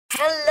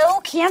Hello,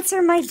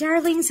 Cancer, my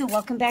darlings, and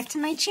welcome back to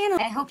my channel.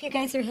 I hope you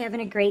guys are having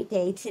a great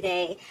day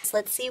today. So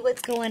let's see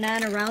what's going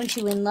on around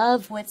you in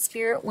love, what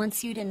Spirit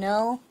wants you to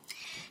know.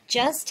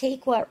 Just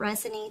take what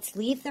resonates,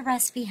 leave the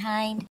rest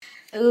behind.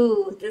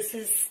 Ooh, this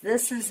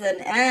is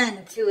an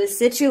end to a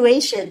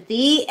situation.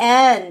 The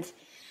end.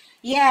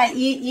 Yeah,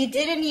 you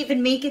didn't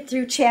even make it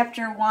through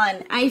chapter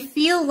 1. I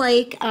feel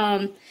like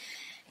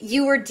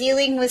you were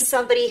dealing with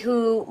somebody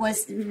who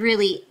was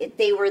really,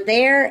 they were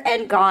there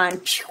and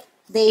gone.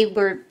 They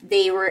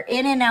were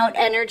in and out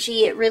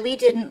energy. It really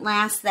didn't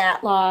last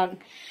that long.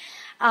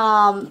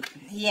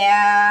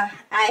 Yeah,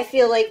 I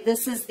feel like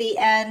this is the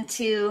end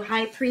to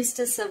High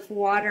Priestess of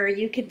Water.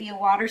 You could be a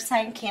water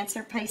sign,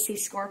 Cancer,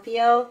 Pisces,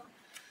 Scorpio.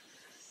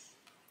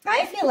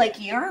 I feel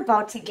like you're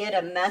about to get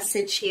a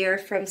message here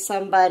from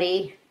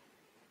somebody.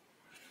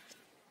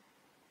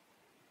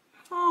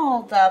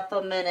 Hold up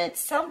a minute.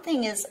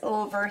 Something is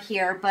over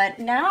here, but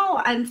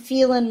now I'm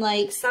feeling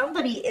like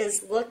somebody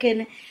is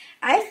looking.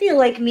 I feel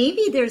like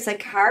maybe there's a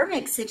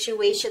karmic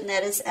situation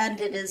that has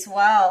ended as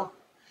well.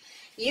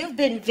 You've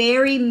been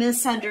very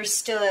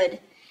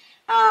misunderstood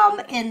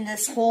in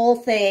this whole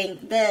thing.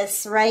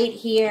 This right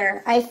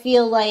here. I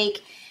feel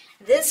like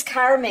this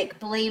karmic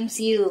blames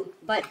you,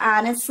 but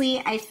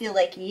honestly, I feel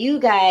like you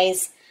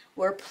guys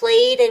were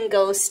played and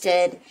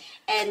ghosted,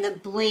 and the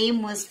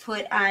blame was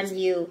put on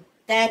you.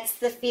 That's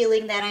the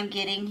feeling that I'm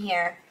getting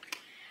here.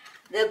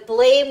 The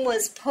blame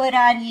was put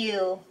on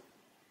you.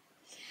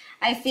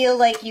 I feel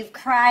like you've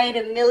cried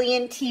a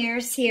million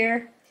tears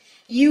here.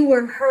 You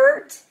were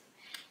hurt.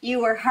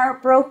 You were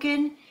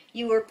heartbroken.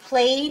 You were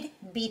played,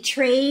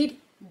 betrayed,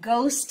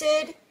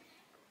 ghosted,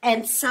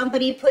 and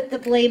somebody put the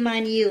blame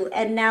on you.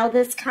 And now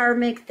this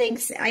karmic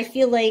thinks, I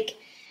feel like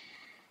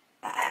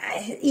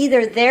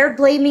either they're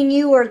blaming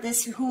you or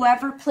this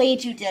whoever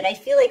played you did. I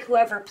feel like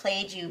whoever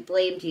played you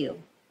blamed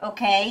you.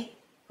 Okay?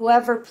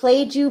 Whoever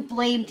played you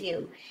blamed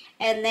you.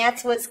 And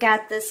that's what's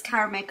got this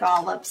karmic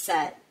all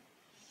upset.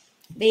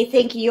 They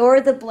think you're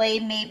the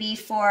blame maybe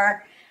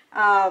for,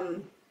 I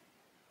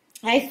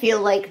feel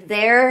like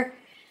their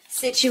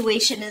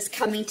situation is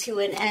coming to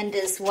an end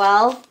as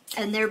well.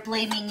 And they're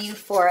blaming you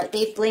for it.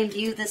 They've blamed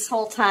you this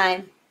whole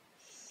time.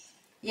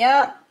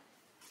 Yep.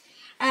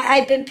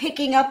 I've been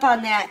picking up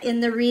on that in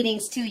the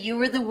readings too. You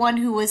were the one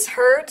who was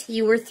hurt.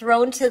 You were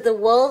thrown to the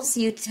wolves.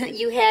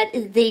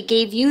 They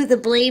gave you the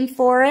blame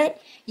for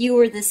it. You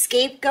were the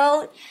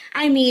scapegoat.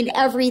 I mean,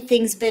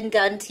 everything's been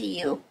done to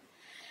you.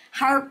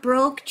 Heart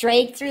broke,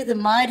 dragged through the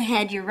mud,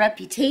 had your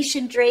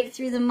reputation dragged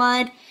through the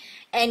mud.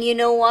 And you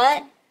know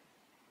what?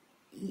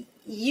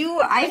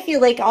 I feel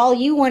like all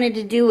you wanted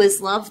to do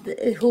was love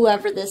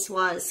whoever this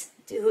was.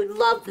 To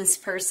love this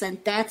person.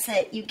 That's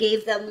it. You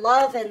gave them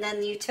love and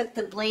then you took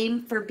the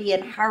blame for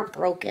being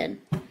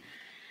heartbroken.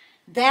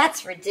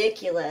 That's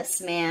ridiculous,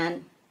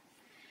 man.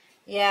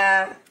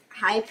 Yeah,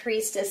 High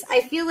Priestess.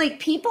 I feel like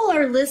people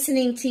are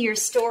listening to your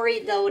story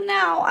though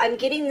now. I'm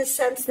getting the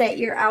sense that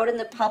you're out in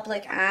the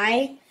public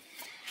eye.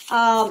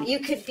 You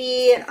could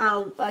be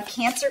a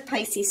Cancer,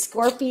 Pisces,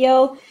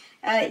 Scorpio.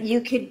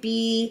 You could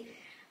be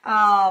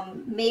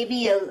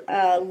maybe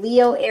a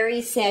Leo,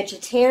 Aries,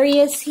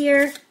 Sagittarius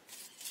here.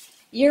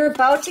 You're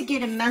about to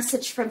get a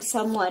message from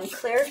someone.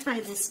 Clarify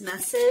this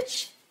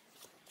message.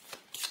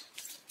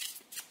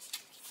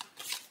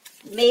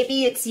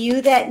 Maybe it's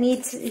you that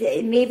needs,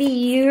 maybe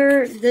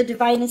the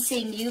divine is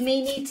saying you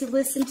may need to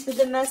listen to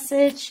the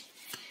message.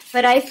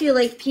 But I feel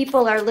like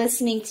people are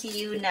listening to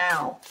you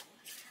now.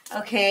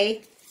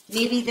 Okay?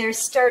 Maybe they're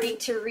starting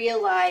to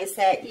realize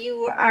that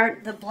you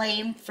aren't the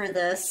blame for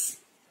this.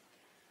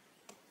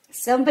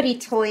 Somebody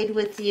toyed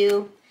with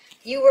you.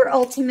 You were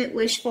ultimate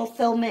wish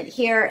fulfillment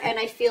here, and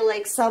I feel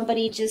like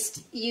somebody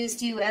just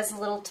used you as a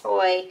little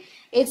toy.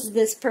 It's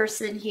this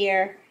person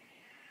here.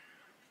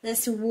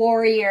 This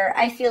warrior.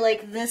 I feel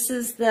like this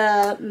is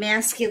the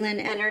masculine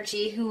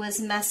energy who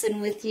was messing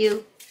with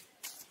you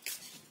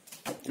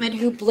and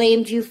who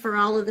blamed you for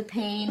all of the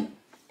pain.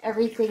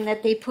 Everything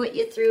that they put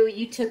you through,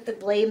 you took the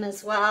blame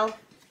as well.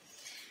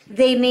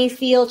 They may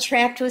feel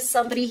trapped with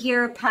somebody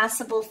here, a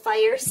possible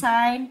fire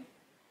sign.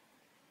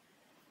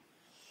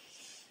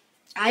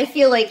 I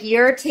feel like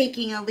you're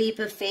taking a leap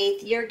of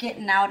faith. You're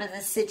getting out of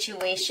the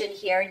situation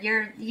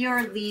here.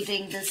 You're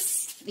leaving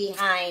this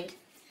behind.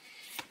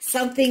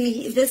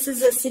 This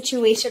is a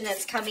situation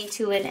that's coming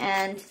to an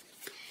end.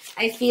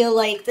 I feel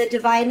like the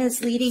divine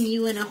is leading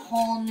you in a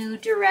whole new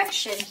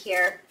direction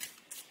here.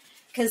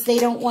 Because they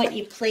don't want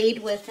you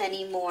played with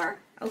anymore.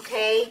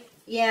 Okay?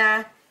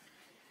 Yeah.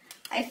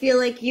 I feel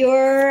like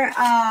you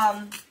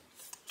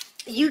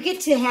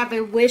get to have a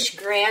wish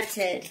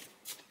granted.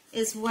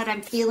 Is what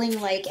I'm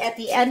feeling like. At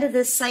the end of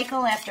this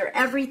cycle, after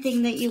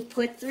everything that you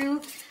put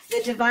through,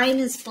 the divine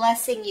is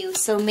blessing you.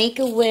 So make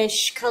a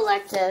wish,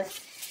 collective,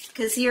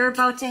 because you're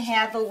about to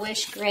have a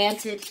wish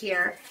granted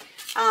here.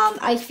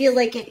 I feel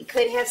like it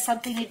could have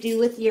something to do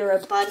with your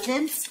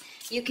abundance.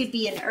 You could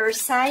be an earth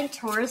sign,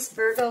 Taurus,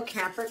 Virgo,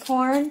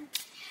 Capricorn.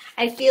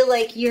 I feel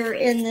like you're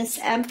in this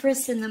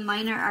Empress in the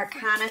Minor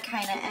Arcana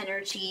kind of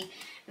energy.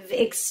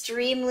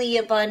 Extremely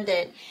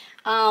abundant.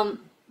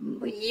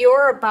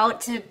 you're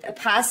about to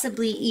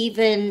possibly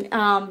even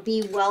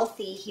be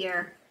wealthy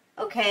here,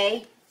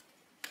 okay?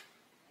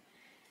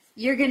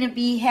 You're going to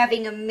be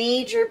having a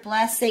major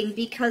blessing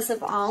because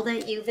of all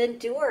that you've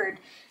endured,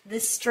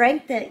 the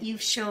strength that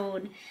you've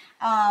shown,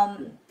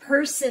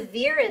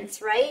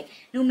 perseverance, right?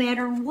 No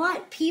matter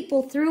what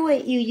people threw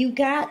at you, you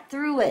got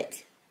through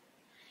it.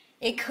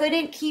 It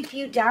couldn't keep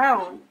you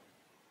down.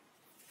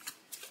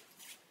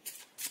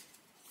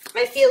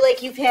 I feel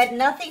like you've had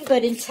nothing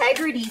but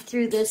integrity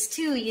through this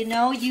too. You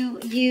know,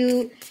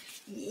 you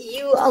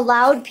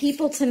allowed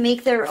people to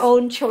make their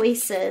own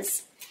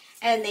choices,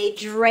 and they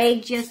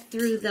dragged you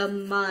through the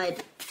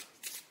mud.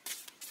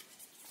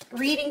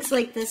 Readings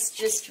like this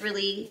just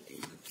really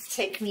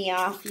tick me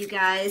off, you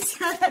guys.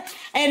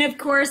 And of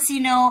course,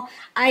 you know,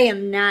 I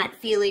am not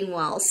feeling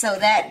well, so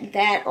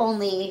that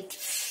only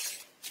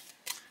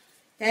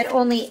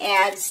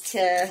adds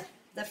to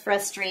the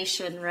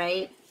frustration,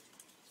 right?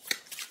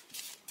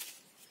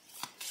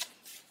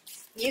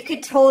 You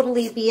could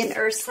totally be an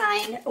earth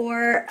sign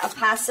or a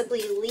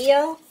possibly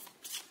Leo.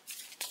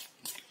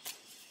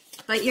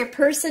 But your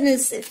person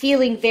is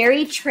feeling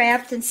very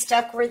trapped and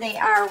stuck where they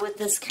are with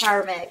this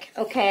karmic,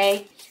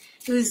 okay?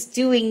 Who's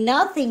doing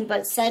nothing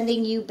but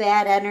sending you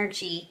bad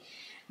energy,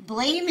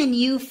 blaming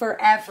you for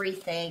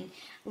everything,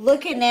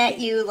 looking at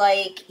you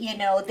like, you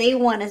know, they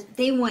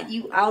want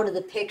you out of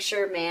the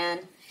picture,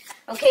 man.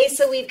 Okay,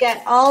 so we've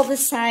got all the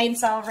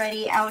signs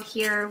already out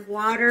here: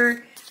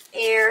 water,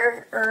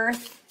 air,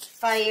 earth,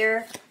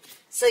 fire.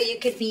 So you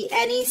could be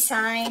any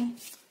sign.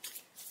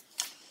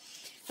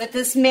 But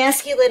this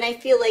masculine, I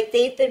feel like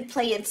they've been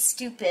playing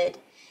stupid.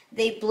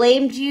 They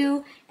blamed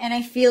you, and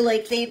I feel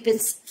like they've been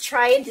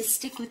trying to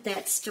stick with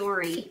that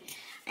story.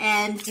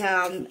 And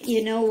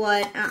you know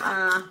what?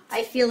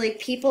 I feel like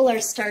people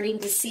are starting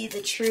to see the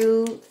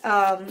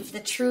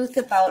truth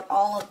about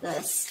all of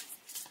this.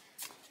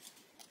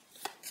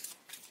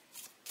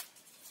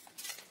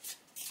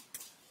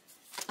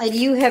 And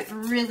you've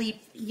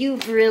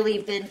really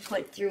been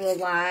put through a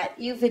lot.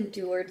 You've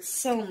endured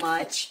so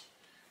much.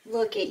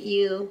 Look at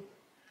you.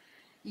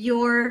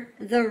 You're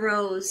the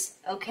rose,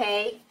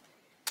 okay?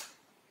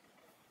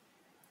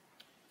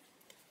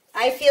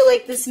 I feel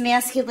like this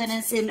masculine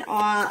is in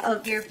awe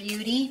of your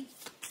beauty.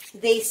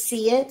 They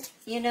see it,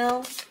 you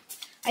know?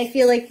 I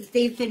feel like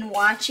they've been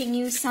watching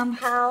you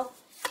somehow.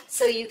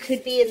 So you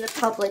could be in the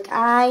public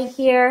eye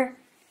here,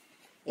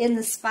 in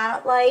the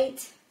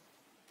spotlight.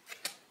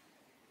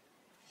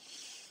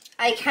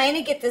 I kind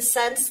of get the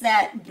sense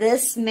that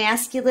this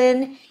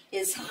masculine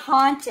is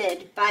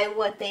haunted by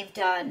what they've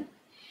done.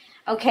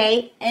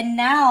 Okay, and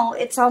now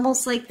it's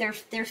almost like they're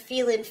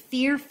feeling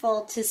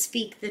fearful to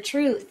speak the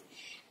truth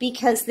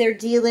because they're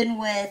dealing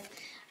with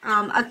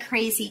a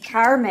crazy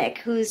karmic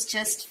who's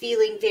just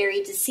feeling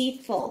very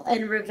deceitful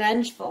and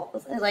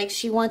revengeful, like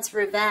she wants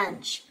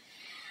revenge.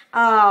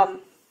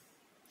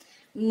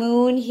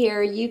 Moon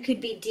here, you could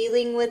be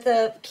dealing with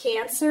a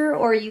Cancer,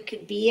 or you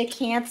could be a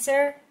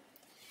Cancer.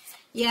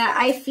 Yeah,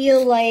 I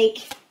feel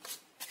like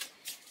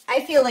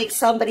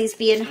somebody's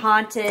being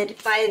haunted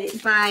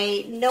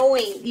by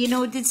knowing, you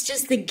know, it's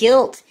just the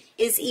guilt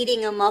is eating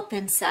them up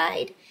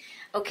inside.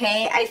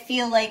 Okay, I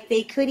feel like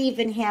they could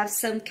even have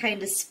some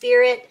kind of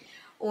spirit,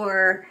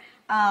 or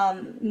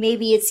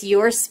maybe it's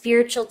your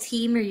spiritual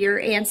team or your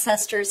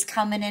ancestors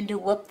coming in to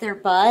whoop their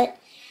butt.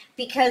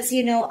 Because,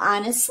 you know,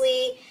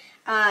 honestly,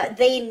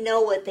 they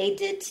know what they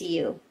did to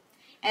you.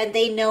 And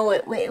they know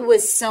it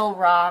was so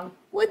wrong.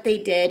 What they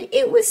did,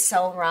 it was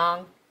so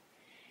wrong.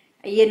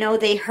 You know,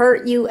 they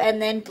hurt you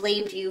and then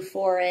blamed you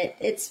for it.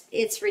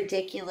 It's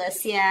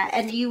ridiculous, yeah.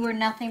 And you were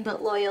nothing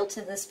but loyal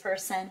to this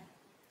person.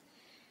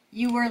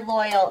 You were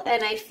loyal,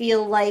 and I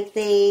feel like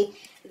they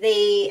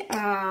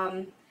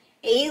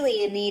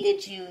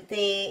alienated you.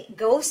 They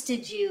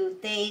ghosted you.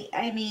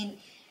 I mean,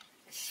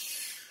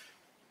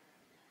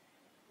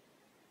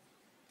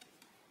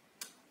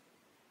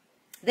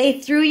 they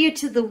threw you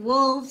to the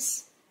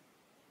wolves.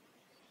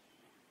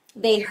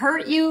 They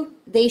hurt you.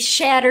 They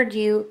shattered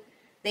you.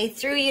 They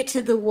threw you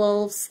to the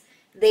wolves,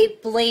 they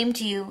blamed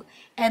you,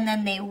 and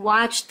then they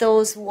watched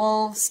those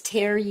wolves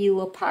tear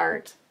you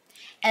apart.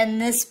 And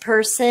this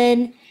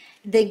person,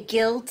 the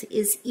guilt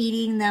is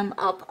eating them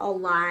up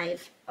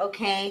alive,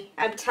 okay?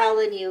 I'm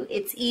telling you,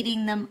 it's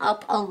eating them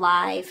up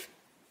alive.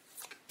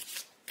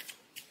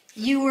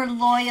 You were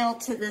loyal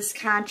to this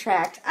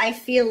contract. I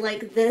feel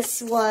like this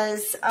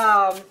was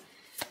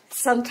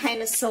some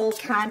kind of soul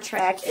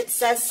contract. It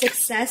says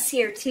success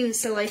here too,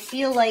 so I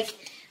feel like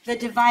the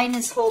divine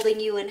is holding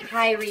you in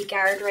high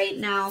regard right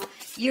now.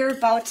 You're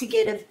about to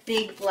get a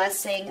big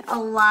blessing, a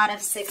lot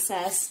of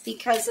success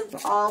because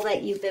of all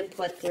that you've been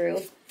put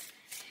through.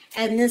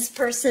 And this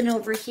person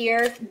over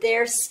here,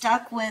 they're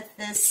stuck with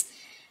this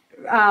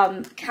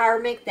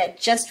karmic that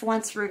just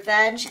wants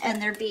revenge,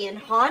 and they're being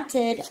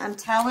haunted. I'm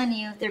telling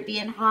you, they're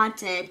being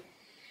haunted.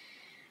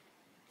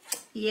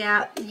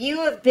 Yeah,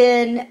 you've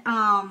been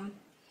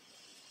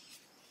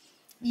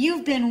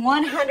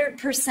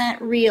 100%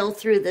 real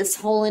through this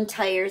whole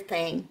entire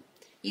thing.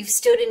 You've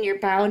stood in your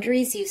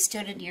boundaries. You've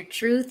stood in your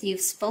truth.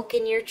 You've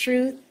spoken your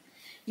truth.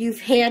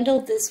 You've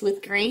handled this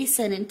with grace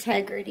and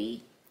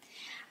integrity.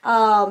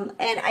 And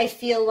I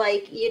feel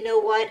like, you know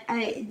what,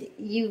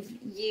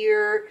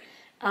 your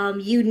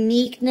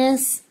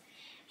uniqueness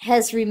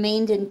has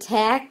remained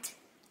intact.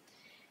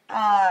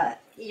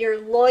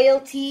 Your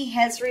loyalty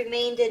has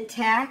remained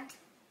intact.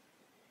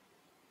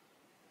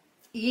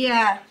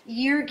 Yeah,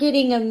 you're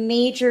getting a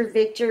major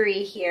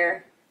victory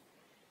here.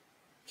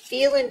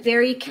 Feeling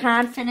very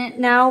confident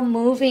now,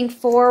 moving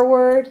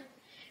forward.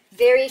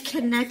 Very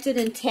connected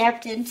and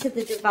tapped into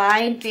the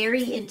divine.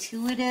 Very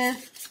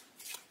intuitive.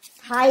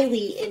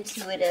 Highly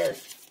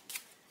intuitive.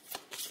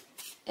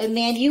 And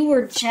man, you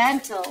were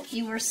gentle.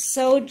 You were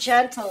so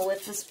gentle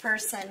with this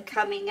person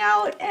coming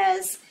out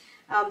as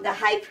the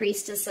high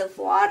priestess of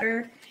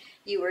water.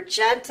 You were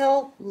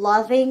gentle,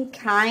 loving,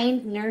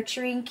 kind,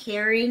 nurturing,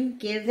 caring,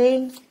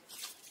 giving.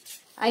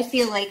 I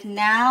feel like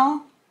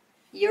now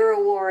you're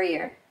a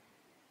warrior.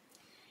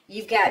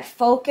 You've got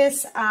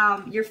focus.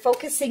 You're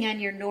focusing on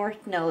your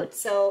north node.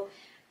 So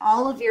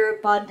all of your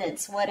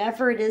abundance,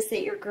 whatever it is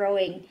that you're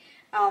growing,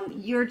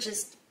 you're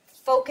just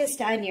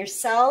focused on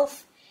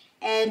yourself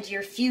and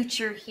your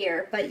future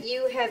here. But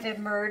you have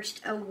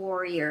emerged a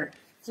warrior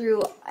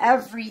through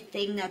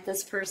everything that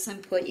this person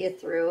put you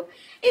through.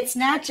 It's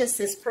not just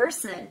this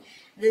person.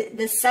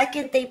 The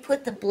second they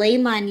put the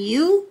blame on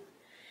you,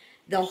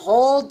 the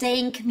whole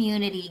dang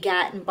community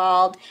got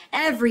involved.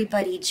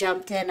 Everybody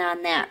jumped in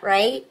on that,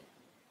 right?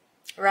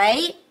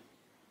 Right?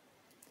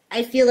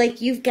 I feel like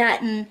you've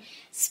gotten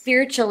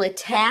spiritual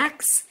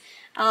attacks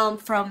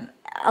from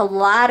a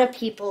lot of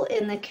people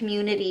in the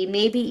community,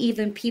 maybe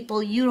even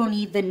people you don't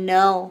even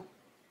know.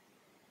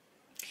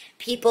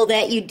 People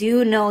that you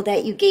do know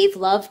that you gave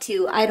love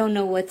to. I don't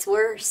know what's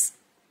worse.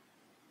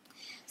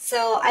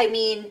 So, I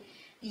mean,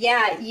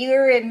 yeah,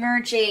 you're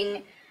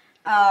emerging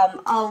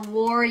a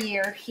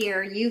warrior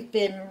here. You've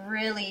been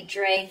really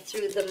dragged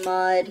through the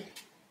mud.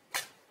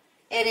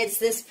 And it's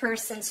this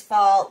person's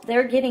fault.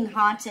 They're getting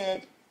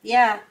haunted.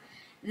 Yeah,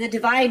 the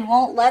divine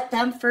won't let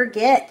them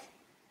forget.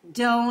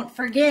 Don't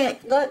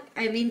forget. Look,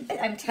 I mean,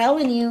 I'm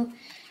telling you,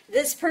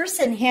 this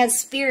person has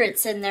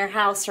spirits in their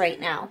house right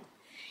now.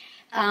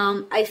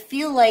 I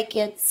feel like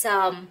it's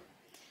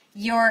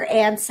your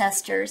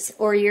ancestors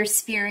or your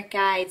spirit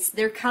guides.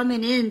 They're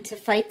coming in to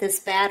fight this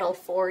battle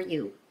for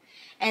you.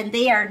 And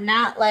they are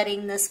not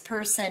letting this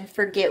person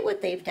forget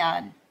what they've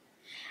done.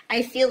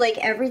 I feel like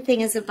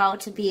everything is about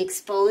to be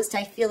exposed.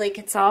 I feel like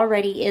it's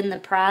already in the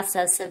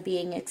process of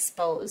being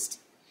exposed.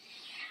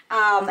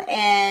 Yeah,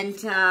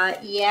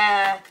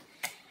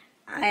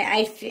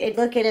 I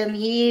look at him.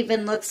 He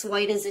even looks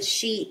white as a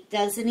sheet,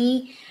 doesn't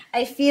he?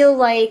 I feel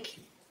like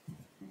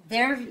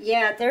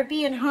they're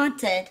being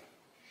haunted.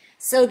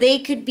 So they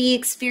could be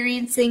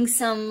experiencing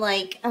some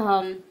like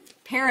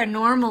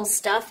paranormal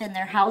stuff in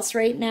their house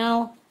right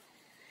now.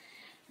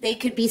 They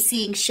could be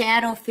seeing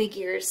shadow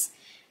figures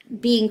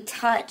being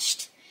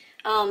touched,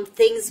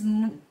 things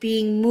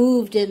being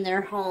moved in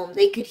their home.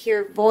 They could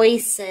hear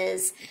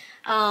voices,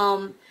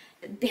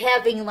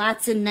 having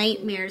lots of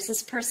nightmares.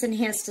 This person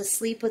has to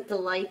sleep with the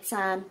lights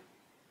on.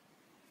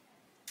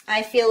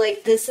 I feel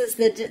like this is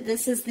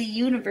the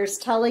universe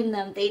telling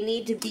them they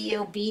need to be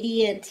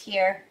obedient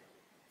here.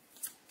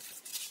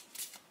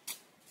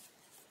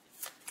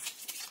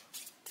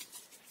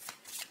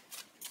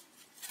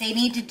 They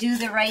need to do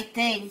the right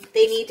thing.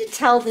 They need to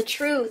tell the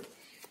truth.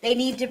 They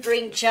need to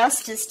bring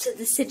justice to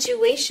the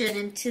situation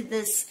and to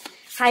this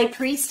high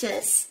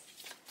priestess.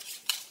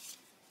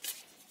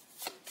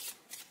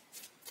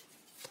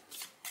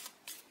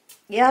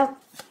 Yep.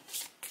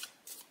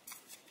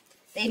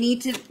 They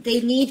need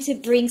to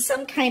bring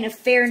some kind of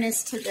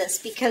fairness to this,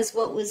 because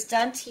what was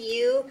done to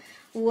you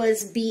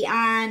was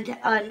beyond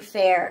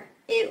unfair.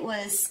 It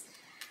was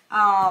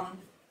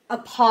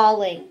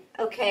appalling,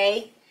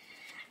 okay?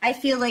 I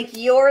feel like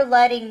you're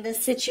letting the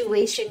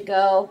situation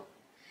go.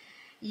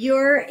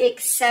 You're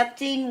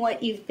accepting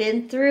what you've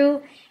been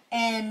through,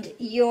 and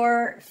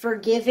you're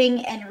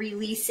forgiving and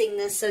releasing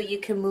this so you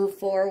can move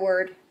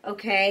forward,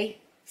 okay?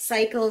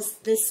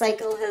 This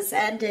cycle has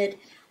ended.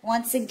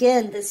 Once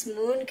again, this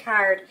moon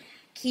card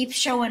keeps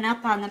showing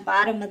up on the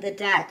bottom of the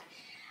deck.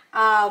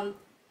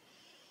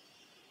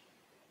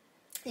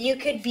 You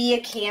could be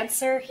a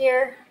Cancer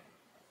here.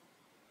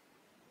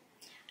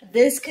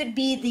 This could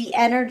be the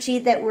energy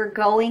that we're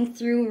going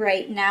through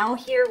right now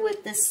here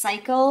with this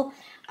cycle.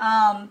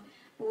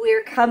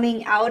 We're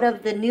coming out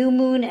of the new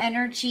moon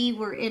energy.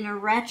 We're in a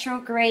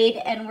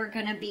retrograde, and we're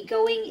going to be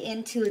going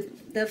into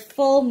the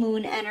full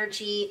moon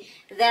energy.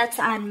 That's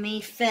on May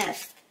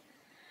 5th.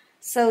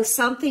 So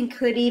something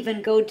could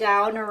even go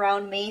down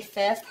around May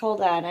 5th.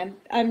 Hold on,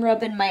 I'm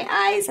rubbing my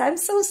eyes. I'm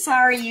so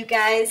sorry, you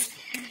guys.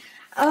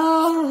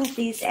 Oh,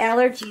 these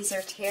allergies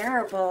are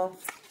terrible.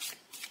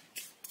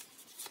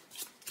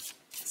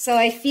 So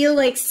I feel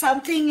like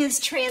something is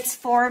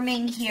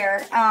transforming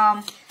here.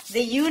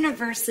 The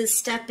universe is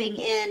stepping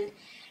in.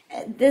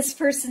 This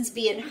person's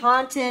being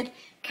haunted.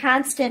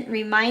 Constant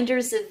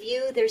reminders of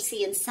you. They're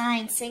seeing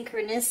signs,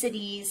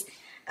 synchronicities.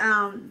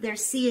 They're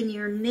seeing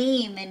your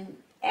name in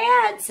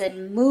ads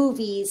and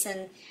movies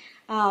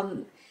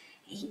and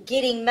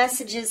getting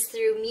messages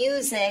through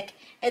music.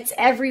 It's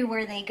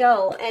everywhere they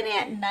go. And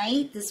at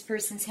night, this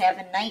person's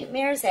having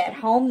nightmares. At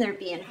home, they're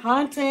being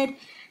haunted.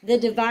 The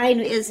divine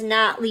is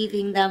not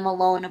leaving them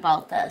alone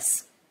about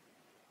this.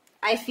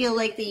 I feel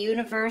like the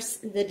universe,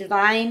 the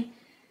divine,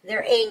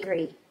 they're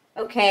angry,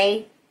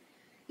 okay?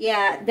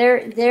 Yeah,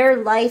 their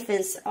life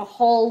is a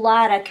whole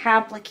lot of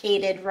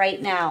complicated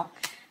right now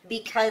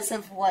because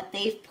of what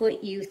they've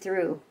put you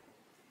through.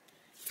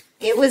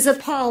 It was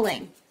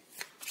appalling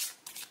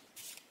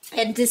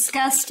and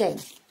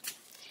disgusting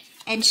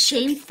and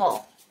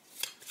shameful.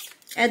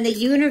 And the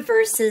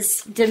universe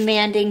is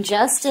demanding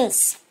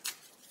justice.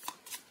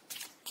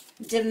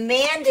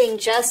 Demanding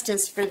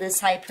justice for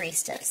this high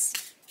priestess.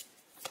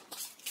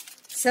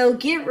 So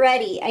get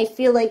ready. I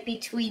feel like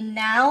between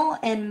now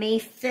and May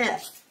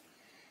 5th,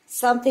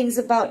 something's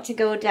about to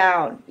go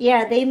down.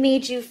 Yeah, they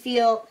made you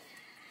feel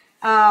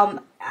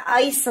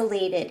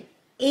isolated,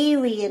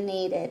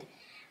 alienated,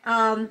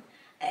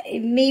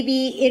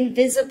 maybe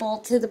invisible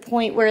to the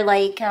point where,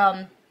 like,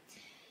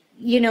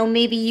 you know,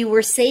 maybe you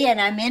were saying,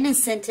 I'm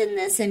innocent in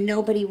this, and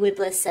nobody would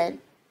listen.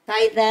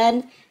 By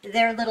then,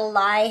 their little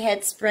lie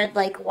had spread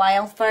like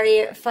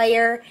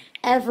wildfire.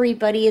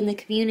 Everybody in the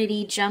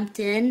community jumped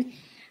in,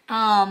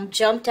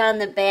 jumped on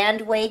the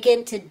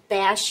bandwagon to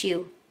bash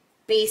you,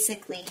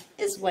 basically,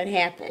 is what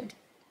happened.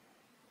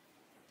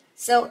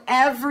 So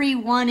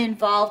everyone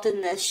involved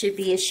in this should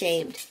be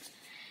ashamed.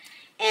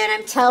 And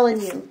I'm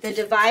telling you, the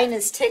divine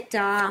is ticked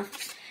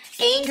off,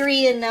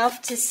 angry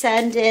enough to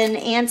send in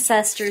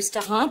ancestors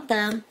to haunt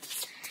them,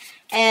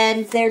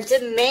 and they're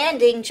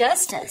demanding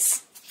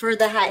justice for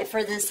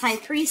this high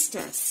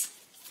priestess.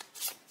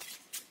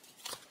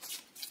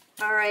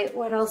 All right,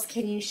 what else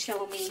can you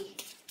show me?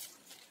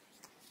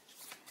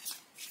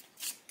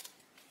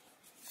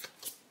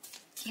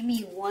 Give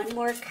me one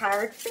more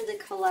card for the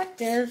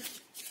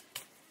collective.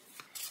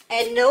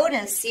 And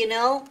notice, you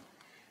know,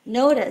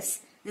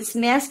 notice this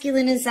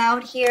masculine is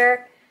out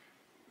here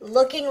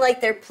looking like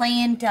they're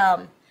playing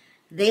dumb.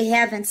 They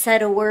haven't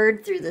said a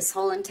word through this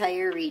whole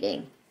entire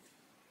reading.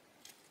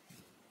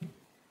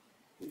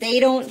 They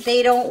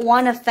don't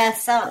want to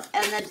fess up,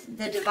 and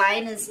the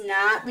divine is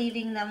not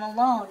leaving them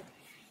alone.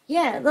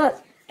 Yeah,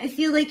 look, I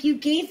feel like you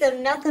gave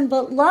them nothing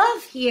but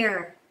love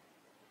here.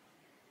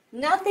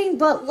 Nothing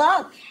but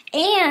love.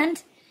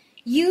 And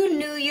you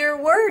knew your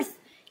worth.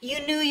 You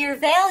knew your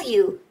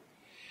value.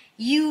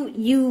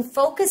 You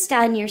focused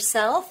on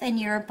yourself and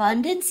your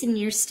abundance and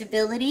your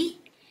stability.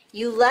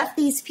 You left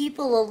these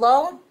people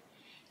alone.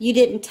 You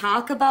didn't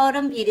talk about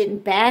them. You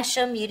didn't bash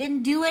them. You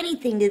didn't do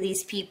anything to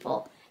these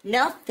people.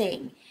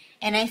 Nothing.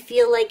 And I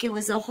feel like it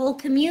was a whole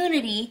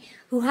community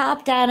who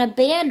hopped on a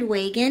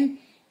bandwagon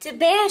to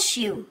bash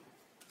you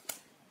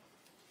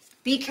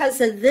because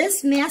of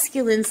this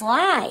masculine's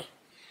lie.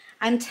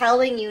 I'm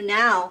telling you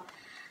now,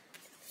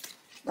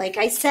 like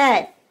I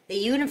said, the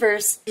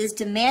universe is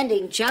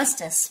demanding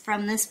justice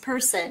from this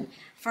person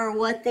for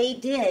what they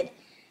did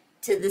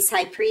to this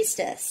high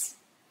priestess.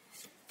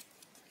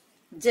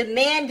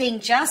 Demanding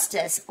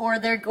justice, or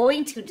they're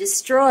going to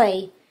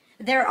destroy.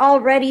 They're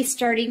already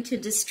starting to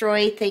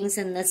destroy things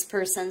in this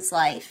person's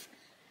life.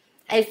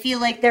 I feel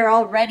like they're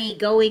already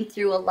going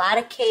through a lot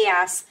of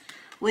chaos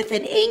with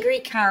an angry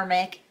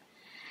karmic.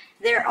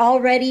 They're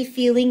already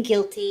feeling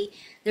guilty.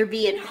 They're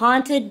being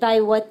haunted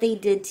by what they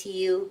did to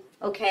you,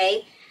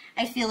 okay?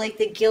 I feel like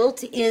the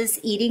guilt is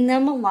eating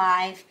them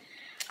alive.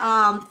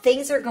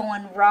 Things are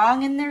going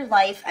wrong in their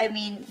life. I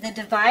mean, the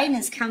divine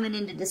is coming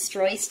in to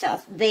destroy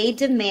stuff. They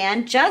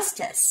demand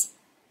justice.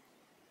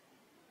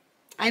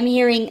 I'm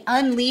hearing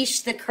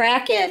unleash the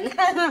Kraken.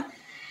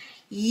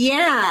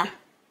 Yeah.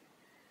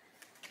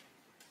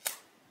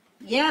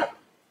 Yep.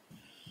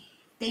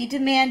 They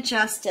demand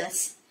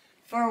justice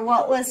for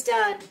what was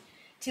done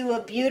to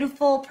a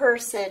beautiful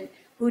person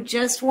who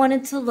just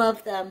wanted to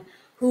love them,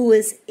 who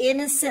was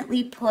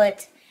innocently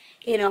put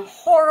in a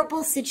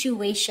horrible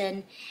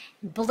situation,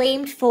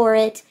 blamed for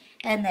it,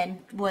 and then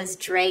was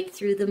dragged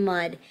through the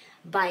mud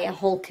by a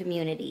whole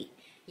community.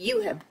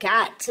 You have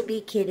got to be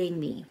kidding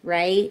me,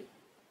 right?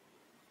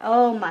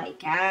 Oh my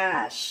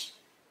gosh.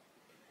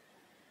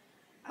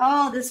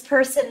 Oh, this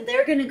person,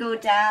 they're going to go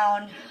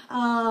down.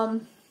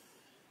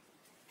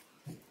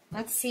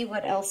 Let's see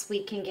what else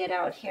we can get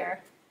out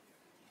here.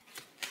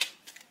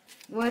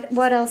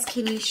 What else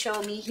can you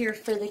show me here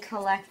for the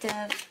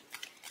collective?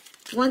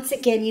 Once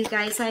again, you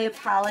guys, I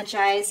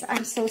apologize.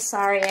 I'm so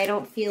sorry. I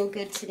don't feel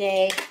good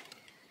today.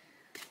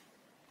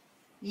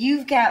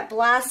 You've got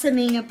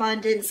blossoming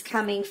abundance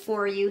coming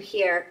for you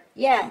here.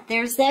 Yeah,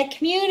 there's that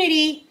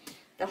community.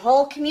 The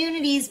whole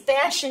community's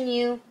bashing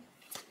you.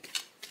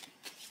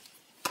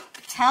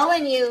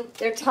 Telling you.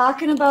 They're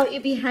talking about you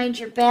behind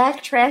your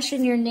back,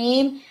 trashing your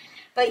name.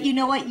 But you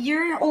know what?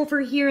 You're over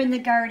here in the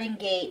garden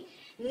gate.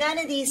 None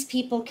of these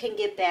people can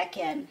get back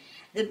in.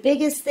 The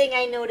biggest thing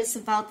I notice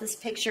about this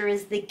picture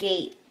is the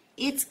gate.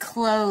 It's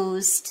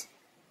closed.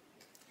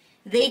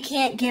 They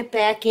can't get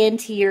back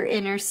into your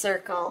inner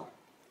circle.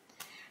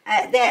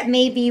 That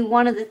may be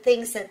one of the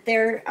things that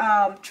they're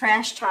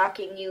trash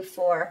talking you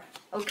for,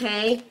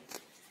 okay?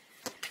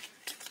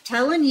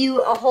 Telling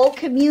you a whole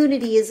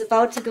community is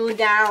about to go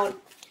down,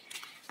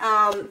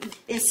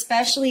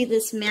 especially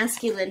this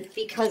masculine,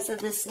 because of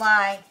this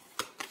lie.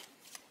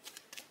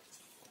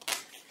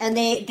 And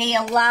they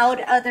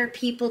allowed other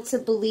people to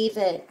believe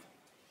it.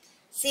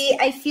 See,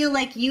 I feel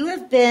like you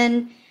have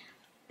been,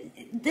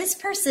 this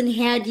person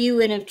had you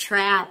in a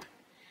trap.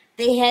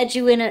 They had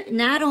you in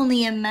not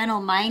only a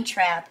mental mind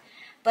trap,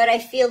 but I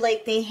feel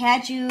like they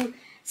had you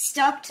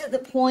stuck to the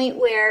point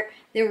where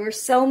there were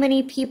so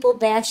many people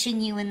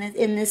bashing you in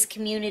this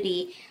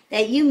community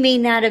that you may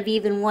not have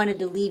even wanted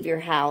to leave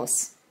your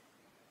house.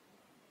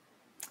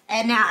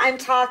 And now I'm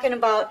talking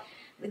about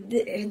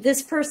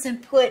this person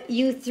put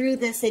you through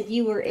this and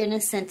you were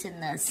innocent in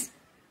this.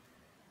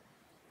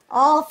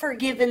 All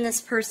forgiven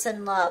this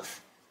person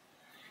love.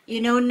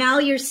 You know, now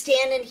you're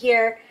standing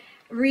here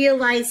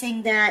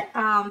realizing that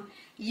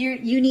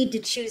you need to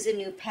choose a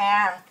new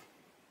path.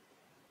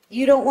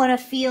 You don't want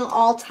to feel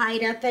all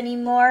tied up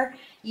anymore.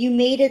 You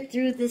made it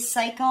through this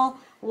cycle.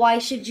 Why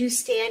should you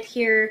stand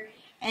here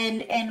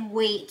and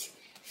wait,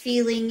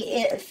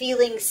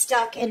 feeling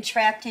stuck and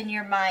trapped in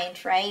your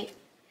mind, right?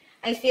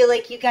 I feel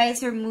like you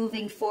guys are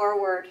moving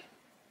forward.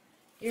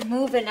 You're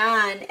moving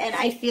on, and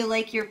I feel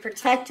like you're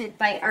protected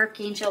by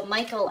Archangel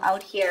Michael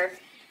out here.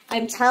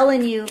 I'm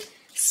telling you,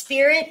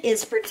 Spirit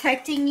is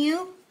protecting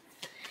you,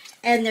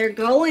 and they're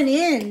going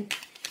in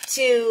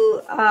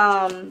to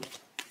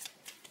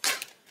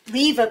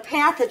leave a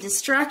path of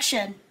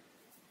destruction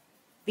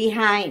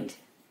behind.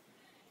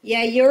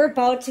 Yeah, you're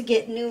about to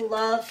get new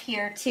love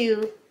here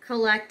too,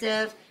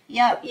 collective.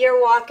 Yep,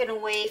 you're walking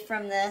away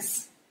from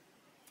this.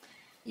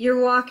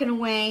 You're walking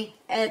away,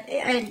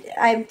 and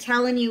I'm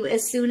telling you,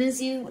 as soon as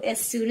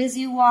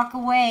you walk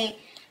away,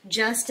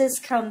 justice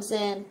comes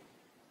in.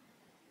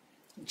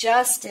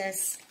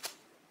 Justice.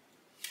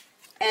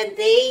 And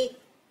they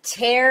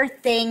tear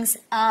things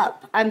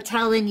up. I'm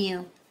telling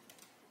you.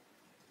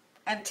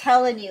 I'm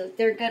telling you,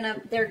 they're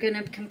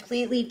gonna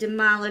completely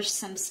demolish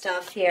some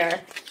stuff here.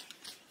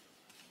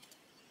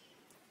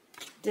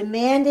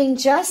 Demanding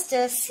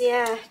justice,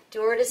 yeah,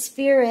 door to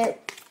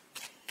Spirit.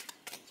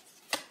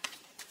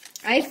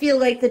 I feel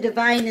like the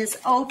divine is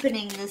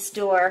opening this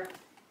door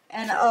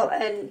and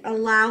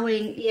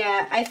allowing,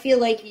 yeah, I feel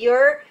like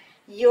you're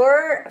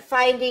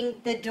finding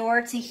the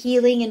door to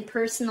healing and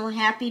personal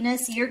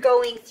happiness. You're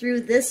going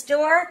through this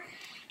door,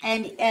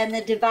 and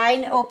the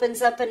divine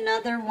opens up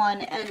another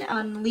one and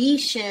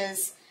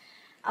unleashes,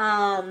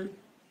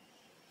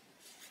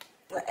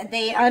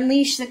 they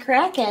unleash the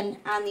Kraken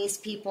on these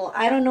people.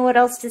 I don't know what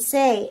else to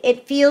say.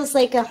 It feels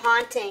like a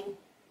haunting.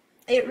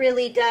 It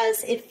really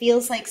does. It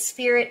feels like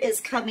Spirit is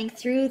coming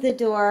through the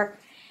door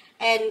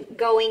and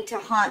going to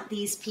haunt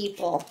these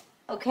people.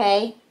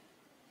 Okay?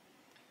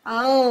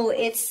 Oh,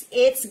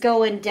 it's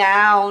going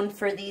down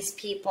for these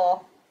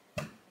people.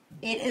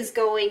 It is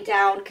going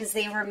down because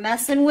they were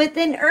messing with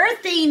an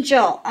earth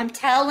angel. I'm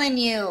telling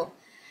you.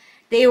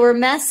 They were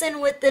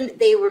messing with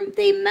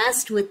they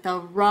messed with the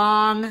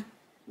wrong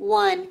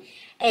one.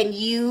 And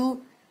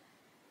you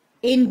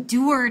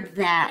endured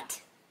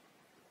that.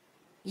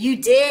 You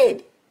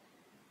did.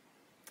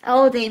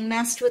 Oh, they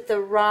messed with the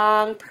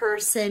wrong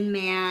person,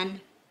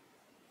 man.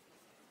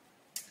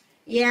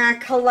 Yeah,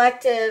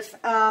 collective.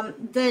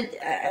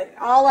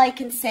 All I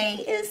can say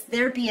is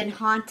they're being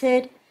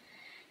haunted.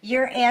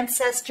 Your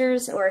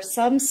ancestors or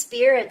some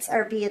spirits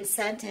are being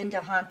sent in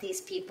to haunt these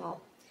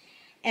people.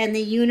 And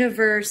the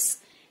universe,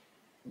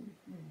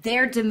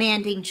 they're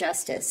demanding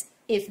justice.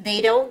 If they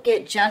don't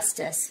get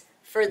justice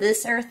for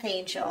this earth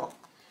angel,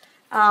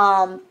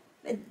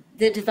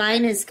 the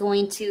divine is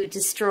going to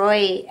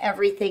destroy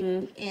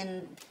everything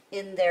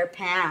in their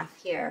path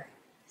here.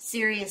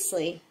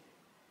 Seriously.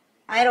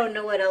 I don't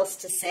know what else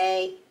to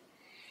say.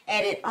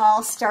 And it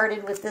all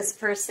started with this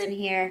person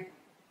here.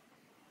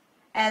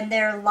 And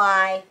their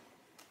lie.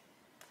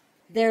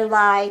 Their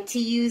lie to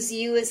use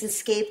you as a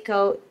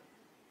scapegoat.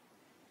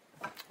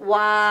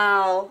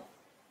 Wow.